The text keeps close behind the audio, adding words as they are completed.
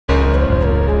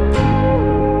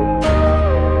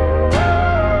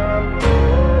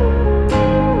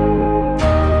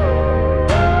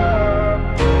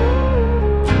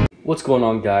What's going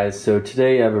on, guys? So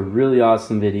today I have a really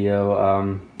awesome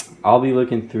video. I'll be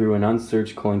looking through an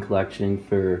unsearched coin collection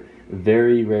for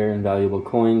very rare and valuable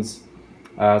coins.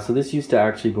 So this used to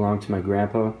actually belong to my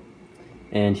grandpa,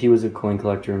 and he was a coin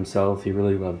collector himself. He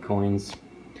really loved coins.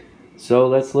 So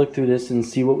let's look through this and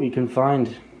see what we can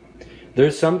find.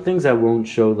 There's some things I won't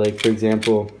show, like for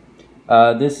example,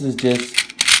 this is just,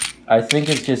 I think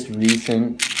it's just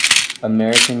recent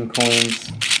American coins.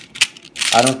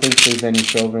 I don't think there's any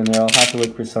silver in there. I'll have to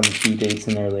look for some key dates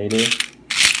in there later.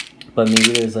 But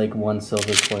maybe there's like one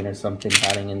silver coin or something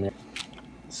hiding in there.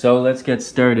 So let's get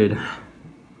started.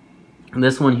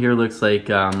 This one here looks like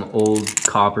old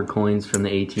copper coins from the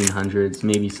 1800s,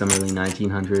 maybe some early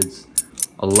 1900s.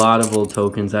 A lot of old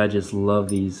tokens. I just love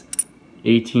these.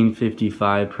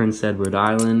 1855 Prince Edward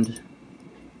Island.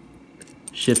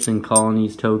 Ships and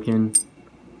Colonies token.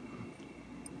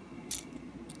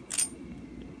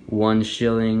 1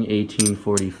 shilling,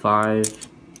 1845.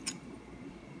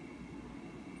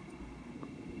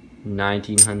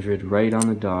 1900, right on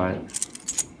the dot.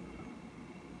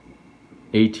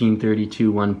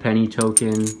 1832 1 penny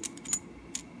token.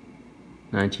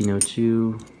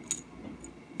 1902.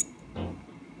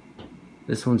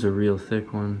 This one's a real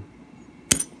thick one.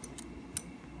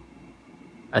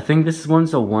 I think this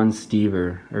one's a 1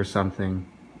 Stever or something.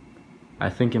 I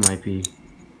think it might be.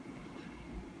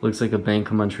 Looks like a Bank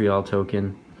of Montreal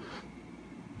token.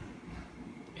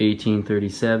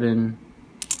 1837.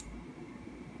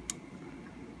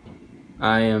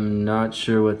 I am not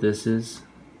sure what this is.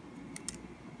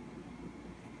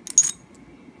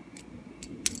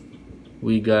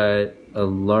 We got a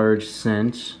large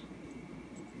cent.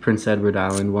 Prince Edward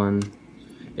Island one.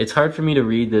 It's hard for me to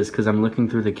read this because I'm looking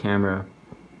through the camera.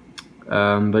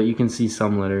 But you can see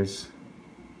some letters.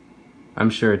 I'm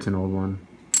sure it's an old one.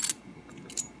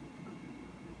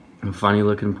 A funny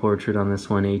looking portrait on this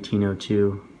one,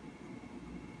 1802.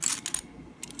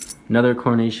 Another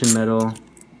coronation medal.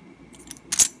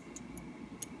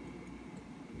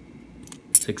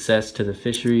 Success to the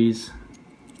fisheries.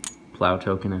 Plow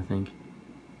token, I think.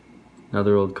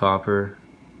 Another old copper.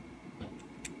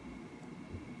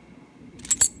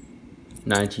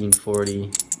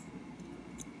 1940.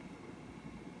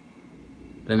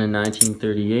 Then in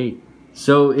 1938.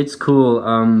 So it's cool.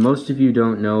 Most of you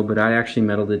don't know, but I actually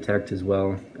metal detect as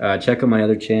well. Check out my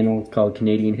other channel. It's called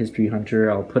Canadian History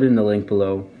Hunter. I'll put in the link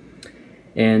below.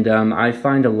 And I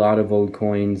find a lot of old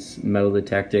coins metal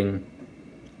detecting.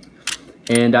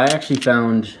 And I actually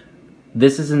found,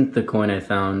 this isn't the coin I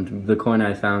found. The coin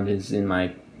I found is in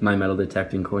my metal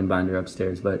detecting coin binder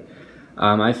upstairs. But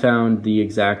I found the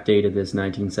exact date of this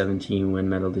 1917 when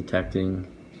metal detecting,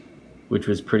 which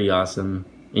was pretty awesome.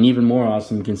 And even more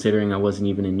awesome considering I wasn't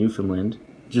even in Newfoundland.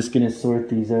 Just gonna sort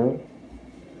these out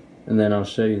and then I'll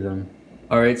show you them.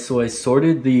 Alright, so I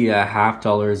sorted the half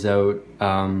dollars out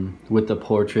with the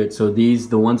portrait. So these,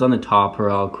 the ones on the top are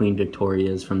all Queen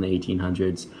Victoria's from the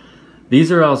 1800s.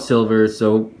 These are all silver,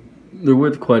 so they're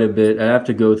worth quite a bit. I have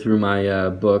to go through my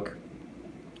book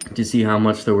to see how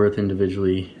much they're worth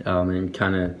individually and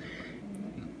kind of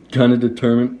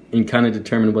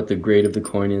determine what the grade of the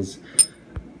coin is.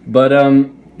 But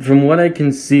from what I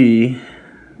can see,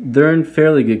 they're in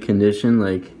fairly good condition.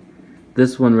 Like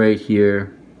this one right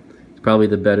here is probably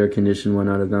the better condition one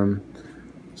out of them.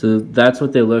 So that's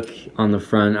what they look on the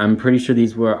front. I'm pretty sure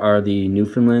these are the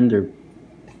Newfoundland or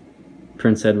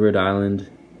Prince Edward Island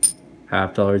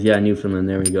half dollars. Yeah, Newfoundland,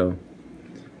 there we go.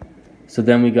 So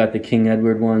then we got the King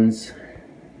Edward ones.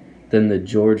 Then the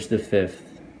George V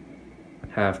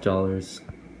half dollars.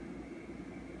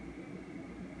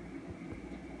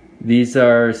 These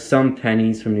are some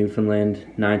pennies from Newfoundland,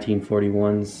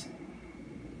 1941s.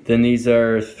 Then these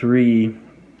are 3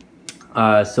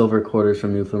 silver quarters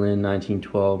from Newfoundland,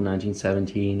 1912,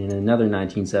 1917, and another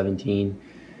 1917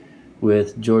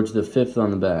 with George V on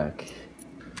the back.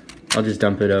 I'll just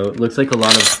dump it out. Looks like a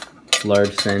lot of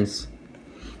large cents.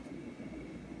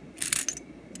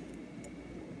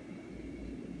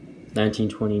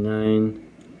 $1929,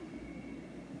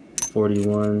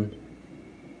 41.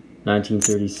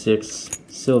 1936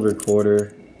 silver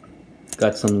quarter,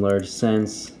 got some large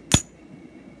cents.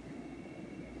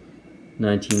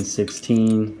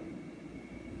 1916,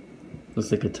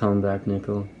 looks like a tone-back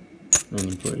nickel.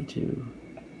 1942,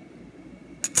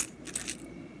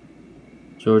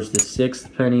 George VI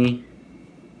penny,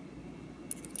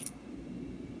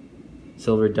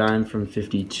 silver dime from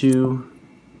 52,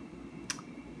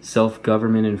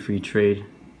 self-government and free trade.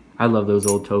 I love those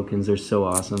old tokens, they're so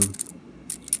awesome.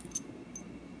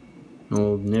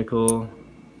 Old nickel,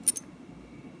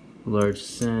 large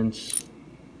cent,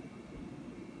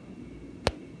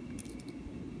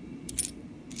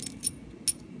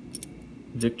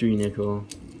 Victory nickel.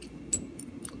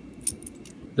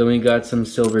 Then we got some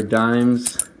silver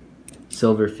dimes.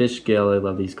 Silver fish scale, I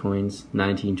love these coins.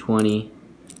 1920,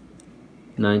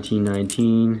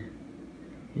 1919,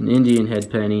 an Indian head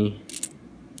penny,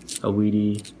 a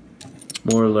Wheatie,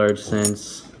 more large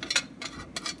cents,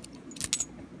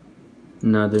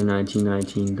 another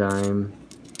 1919 dime,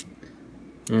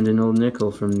 and an old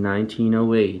nickel from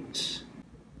 1908.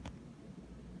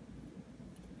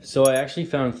 So I actually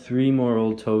found 3 more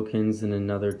old tokens and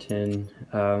another tin.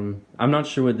 I'm not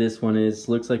sure what this one is.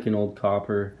 Looks like an old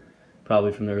copper,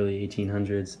 probably from the early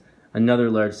 1800s. Another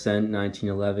large cent,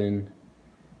 1911.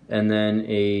 And then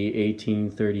a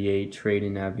 1838 trade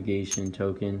and navigation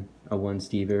token, a 1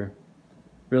 stever.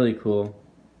 Really cool.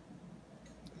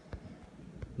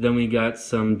 Then we got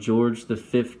some George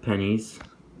V pennies.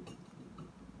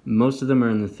 Most of them are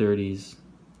in the 30s.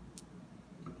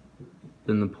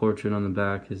 Then the portrait on the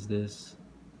back is this.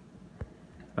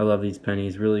 I love these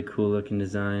pennies, really cool looking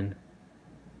design.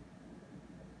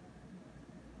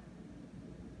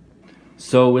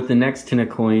 So with the next tin of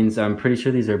coins, I'm pretty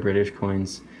sure these are British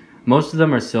coins. Most of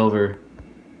them are silver.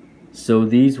 So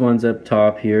these ones up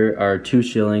top here are 2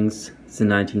 shillings. It's in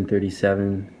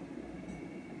 1937,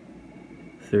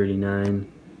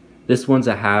 39. This one's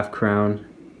a half crown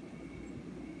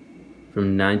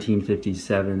from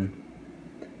 1957.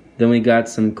 Then we got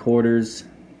some quarters,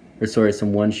 or sorry,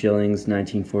 some 1 shillings,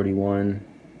 1941,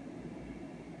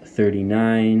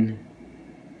 39,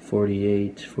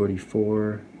 48,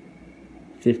 44,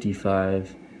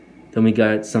 55. Then we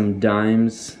got some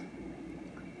dimes,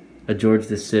 a George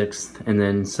VI, and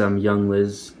then some Young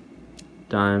Liz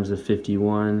dimes of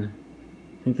 51.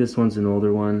 I think this one's an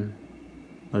older one.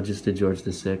 Oh, just a George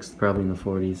VI, probably in the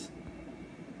 40s.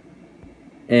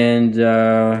 And,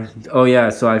 oh yeah,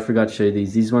 so I forgot to show you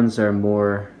these. These ones are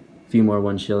a few more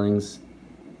 1 shillings.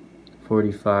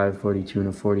 45, 42, and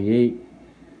a 48.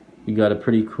 You got a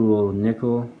pretty cool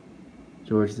nickel,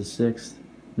 George VI,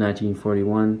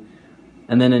 1941.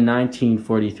 And then a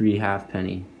 1943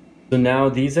 halfpenny. So now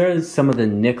these are some of the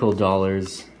nickel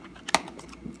dollars.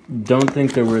 Don't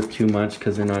think they're worth too much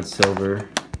because they're not silver,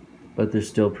 but they're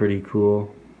still pretty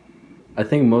cool. I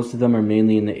think most of them are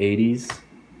mainly in the 80s.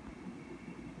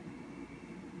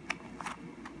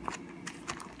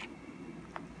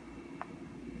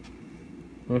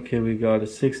 Okay, we got a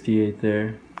 68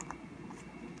 there.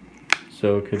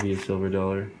 So it could be a silver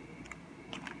dollar.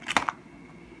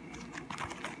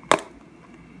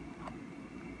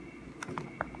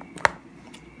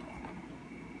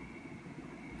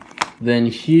 Then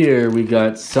here we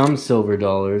got some silver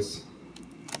dollars.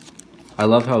 I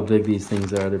love how big these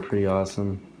things are, they're pretty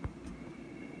awesome.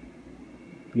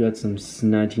 We got some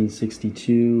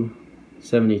 1962,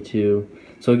 72.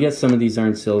 So I guess some of these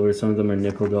aren't silver, some of them are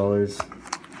nickel dollars.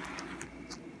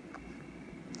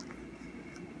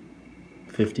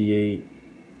 58,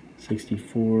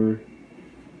 64,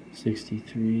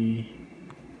 63.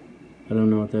 I don't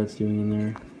know what that's doing in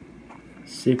there.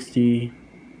 60.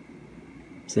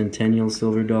 Centennial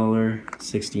silver dollar,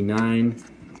 69.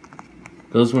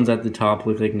 Those ones at the top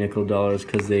look like nickel dollars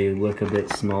because they look a bit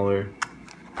smaller.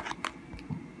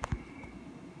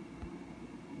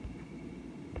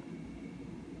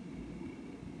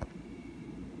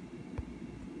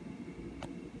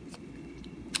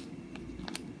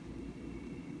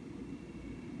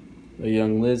 A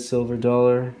Young Liz silver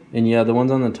dollar. And yeah, the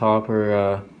ones on the top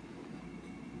are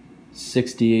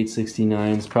 68,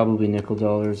 69s, probably nickel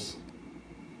dollars.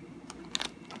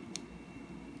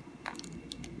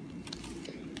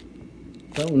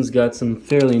 That one's got some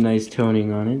fairly nice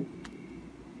toning on it.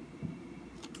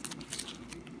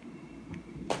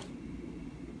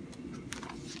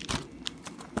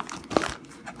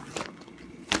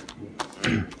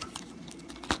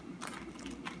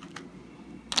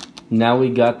 Now we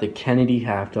got the Kennedy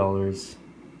half dollars.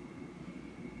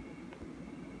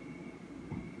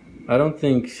 I don't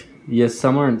think, yes,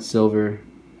 some aren't silver.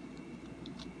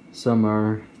 Some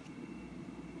are.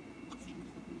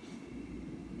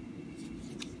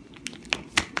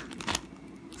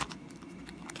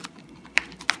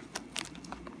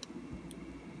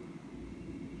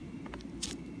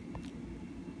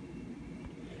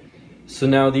 So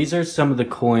now these are some of the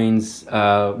coins,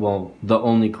 well, the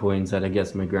only coins that I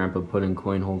guess my grandpa put in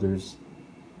coin holders.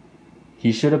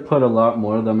 He should have put a lot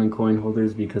more of them in coin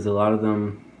holders because a lot of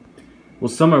them, well,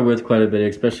 some are worth quite a bit,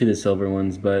 especially the silver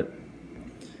ones, but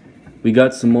we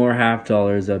got some more half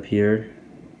dollars up here.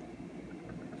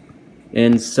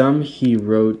 And some he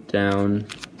wrote down,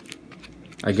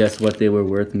 I guess, what they were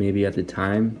worth maybe at the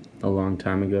time, a long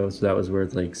time ago. So that was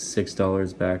worth like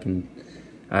 $6 back in,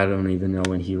 I don't even know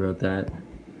when he wrote that.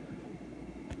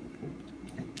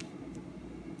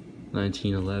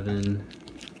 1911.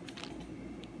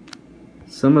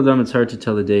 Some of them it's hard to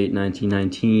tell the date,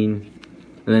 1919.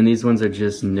 And then these ones are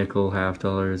just nickel half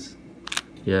dollars.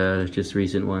 Yeah, just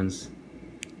recent ones.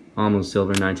 Almost silver,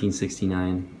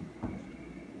 1969.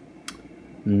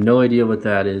 No idea what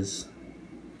that is.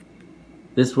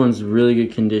 This one's really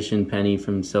good condition penny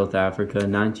from South Africa,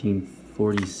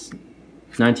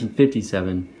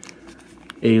 1957.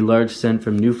 A large cent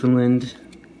from Newfoundland.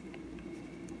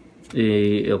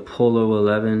 A Apollo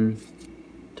 11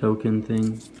 token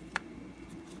thing.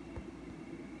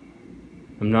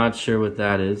 I'm not sure what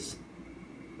that is.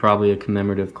 Probably a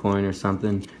commemorative coin or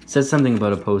something. It says something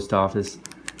about a post office.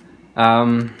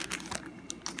 One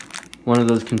of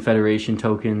those Confederation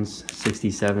tokens,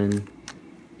 67.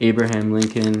 Abraham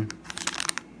Lincoln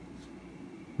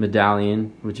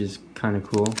medallion, which is kind of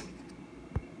cool.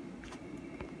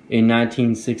 A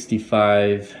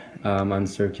 1965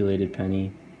 uncirculated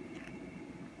penny,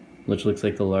 which looks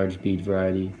like the large bead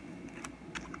variety.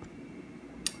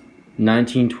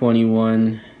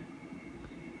 1921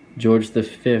 George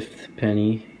V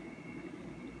penny.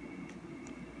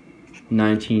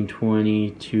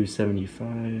 1920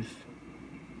 275.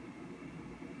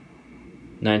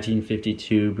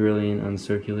 1952 brilliant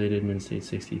uncirculated mint state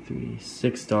 63.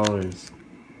 $6.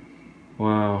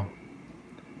 Wow.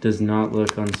 Does not look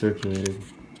uncirculated.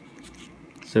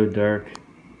 So dark.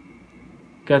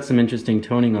 Got some interesting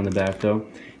toning on the back though.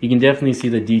 You can definitely see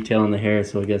the detail in the hair,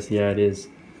 so I guess yeah, it is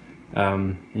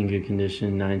in good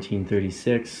condition.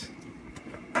 1936.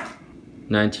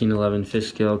 1911 fish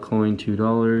scale coin,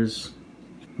 $2.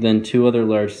 Then two other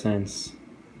large cents.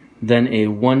 Then a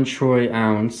 1 troy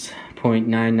ounce,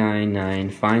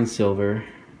 0.999 fine silver,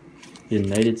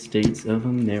 United States of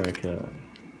America.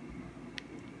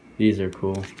 These are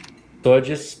cool. So I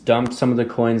just dumped some of the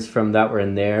coins from that were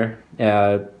in there.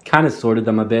 Kind of sorted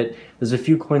them a bit. There's a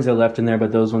few coins I left in there,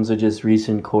 but those ones are just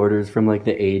recent quarters from like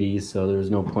the 80s, so there was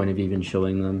no point of even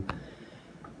showing them.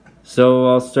 So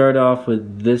I'll start off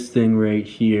with this thing right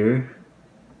here.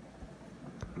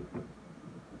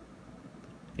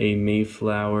 A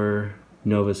Mayflower,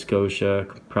 Nova Scotia,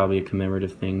 probably a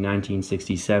commemorative thing,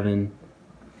 1967.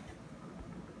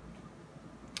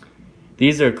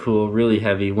 These are cool, really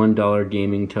heavy, $1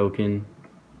 gaming token.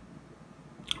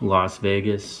 Las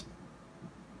Vegas.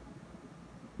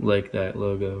 Like that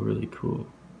logo, really cool.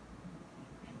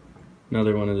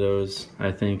 Another one of those,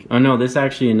 I think. Oh no, this is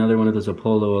actually another one of those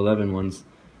Apollo 11 ones.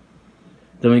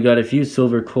 Then we got a few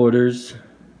silver quarters.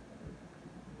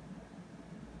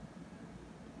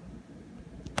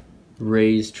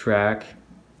 Raised track,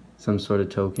 some sort of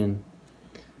token.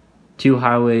 Two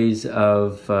highways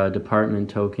of department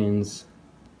tokens.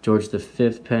 George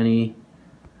V penny.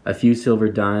 A few silver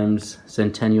dimes,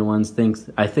 centennial ones.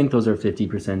 I think those are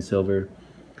 50% silver.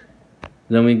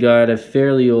 Then we got a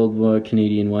fairly old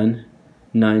Canadian one,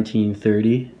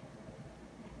 1930.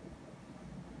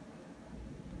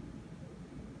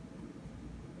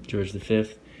 George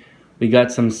V. We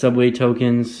got some subway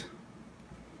tokens.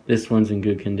 This one's in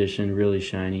good condition, really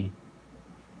shiny.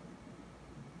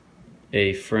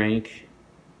 A franc.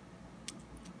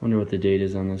 Wonder what the date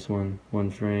is on this one. 1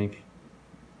 franc.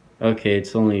 Okay,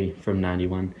 it's only from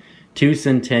 91. Two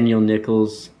centennial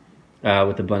nickels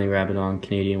with the bunny rabbit on,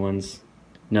 Canadian ones.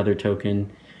 Another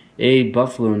token. A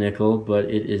buffalo nickel, but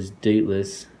it is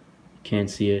dateless. Can't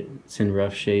see it. It's in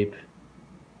rough shape.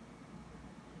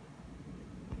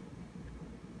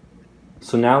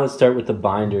 So now let's start with the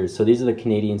binders. So these are the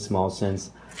Canadian small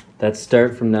cents that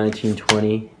start from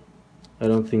 1920. I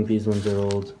don't think these ones are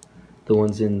old. The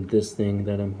ones in this thing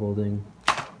that I'm holding.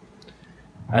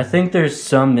 I think there's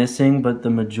some missing, but the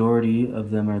majority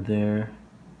of them are there.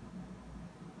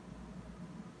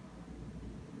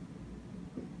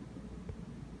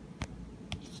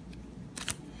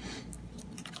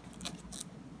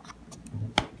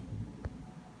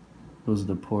 Those are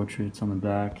the portraits on the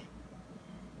back.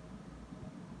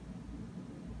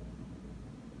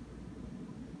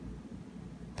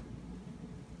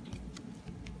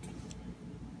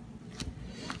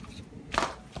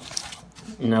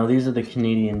 Now these are the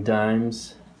Canadian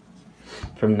dimes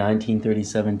from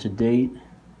 1937 to date.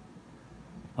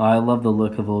 Oh, I love the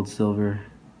look of old silver.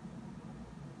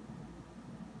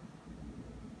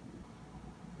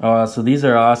 Oh, so these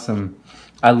are awesome.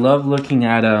 I love looking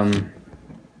at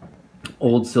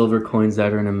old silver coins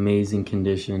that are in amazing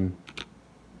condition.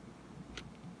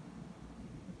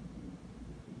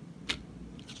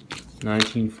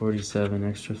 $1947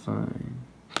 extra fine.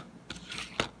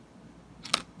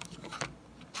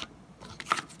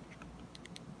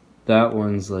 That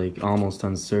one's like almost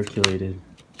uncirculated.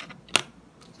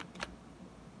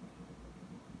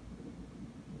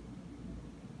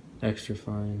 Extra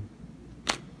fine.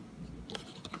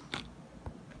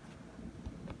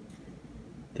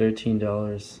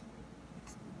 $13.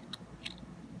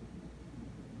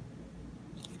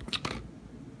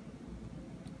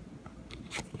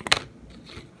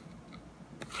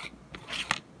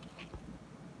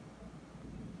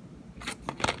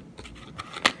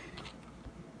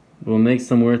 What makes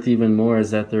them worth even more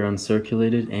is that they're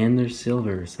uncirculated and they're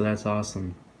silver, so that's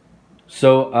awesome.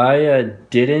 So I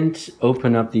didn't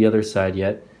open up the other side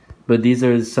yet, but these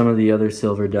are some of the other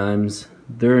silver dimes.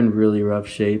 They're in really rough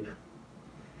shape.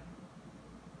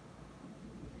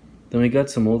 Then we got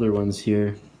some older ones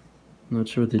here. I'm not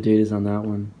sure what the date is on that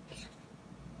one.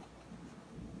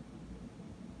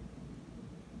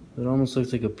 It almost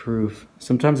looks like a proof.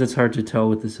 Sometimes it's hard to tell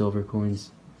with the silver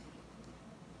coins.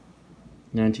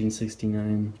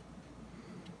 1969.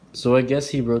 So I guess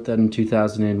he wrote that in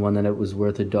 2001 that it was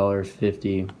worth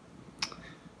 $1.50.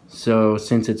 So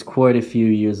since it's quite a few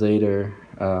years later,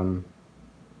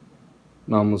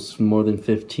 almost more than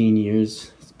 15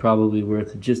 years, it's probably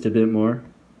worth just a bit more.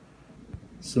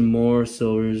 Some more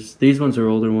silvers. These ones are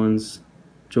older ones.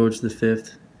 George V.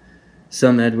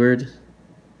 Some Edward.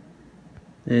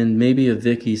 And maybe a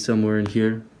Vicky somewhere in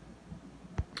here.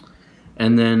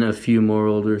 And then a few more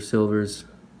older silvers.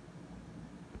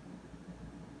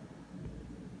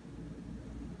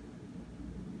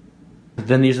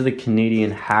 Then these are the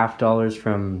Canadian half dollars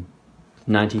from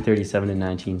 1937 to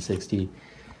 1960.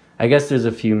 I guess there's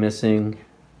a few missing,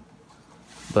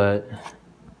 but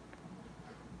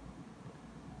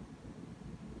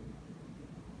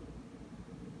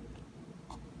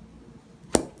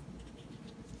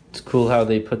it's cool how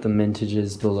they put the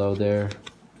mintages below there.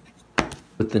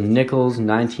 With the nickels,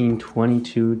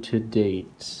 1922 to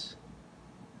date.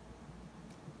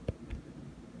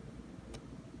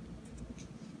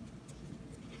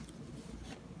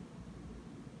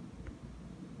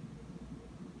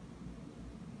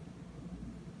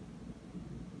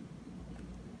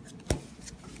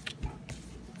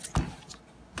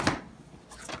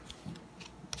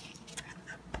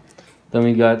 Then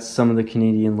we got some of the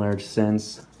Canadian large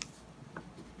cents.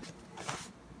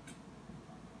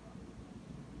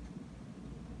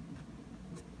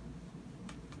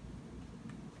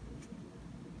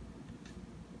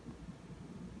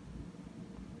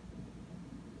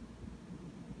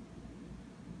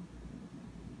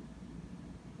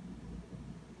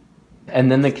 And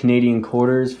then the Canadian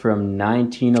quarters from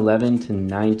 1911 to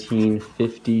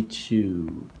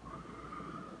 1952.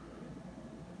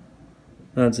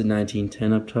 That's a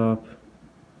 1910 up top.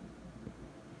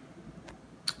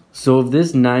 So if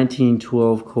this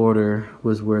 1912 quarter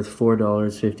was worth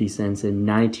 $4.50 in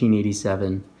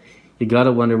 1987, you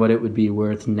gotta wonder what it would be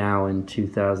worth now in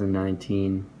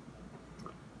 2019.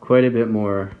 Quite a bit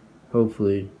more,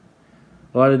 hopefully.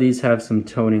 A lot of these have some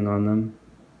toning on them.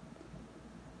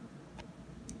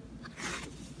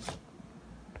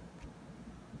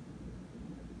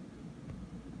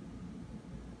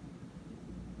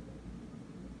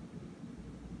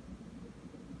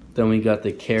 Then we got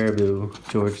the Caribou,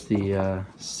 George the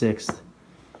Sixth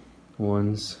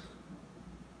ones.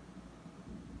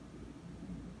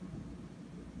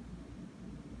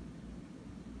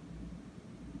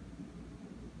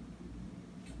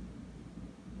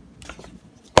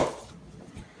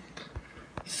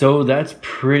 So that's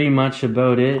pretty much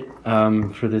about it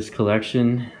for this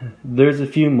collection. There's a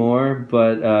few more,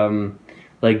 but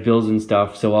like bills and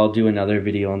stuff, so I'll do another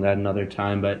video on that another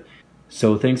time.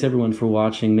 So thanks everyone for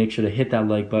watching. Make sure to hit that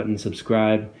like button,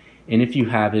 subscribe, and if you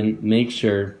haven't, make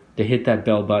sure to hit that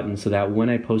bell button so that when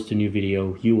I post a new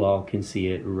video, you all can see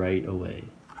it right away.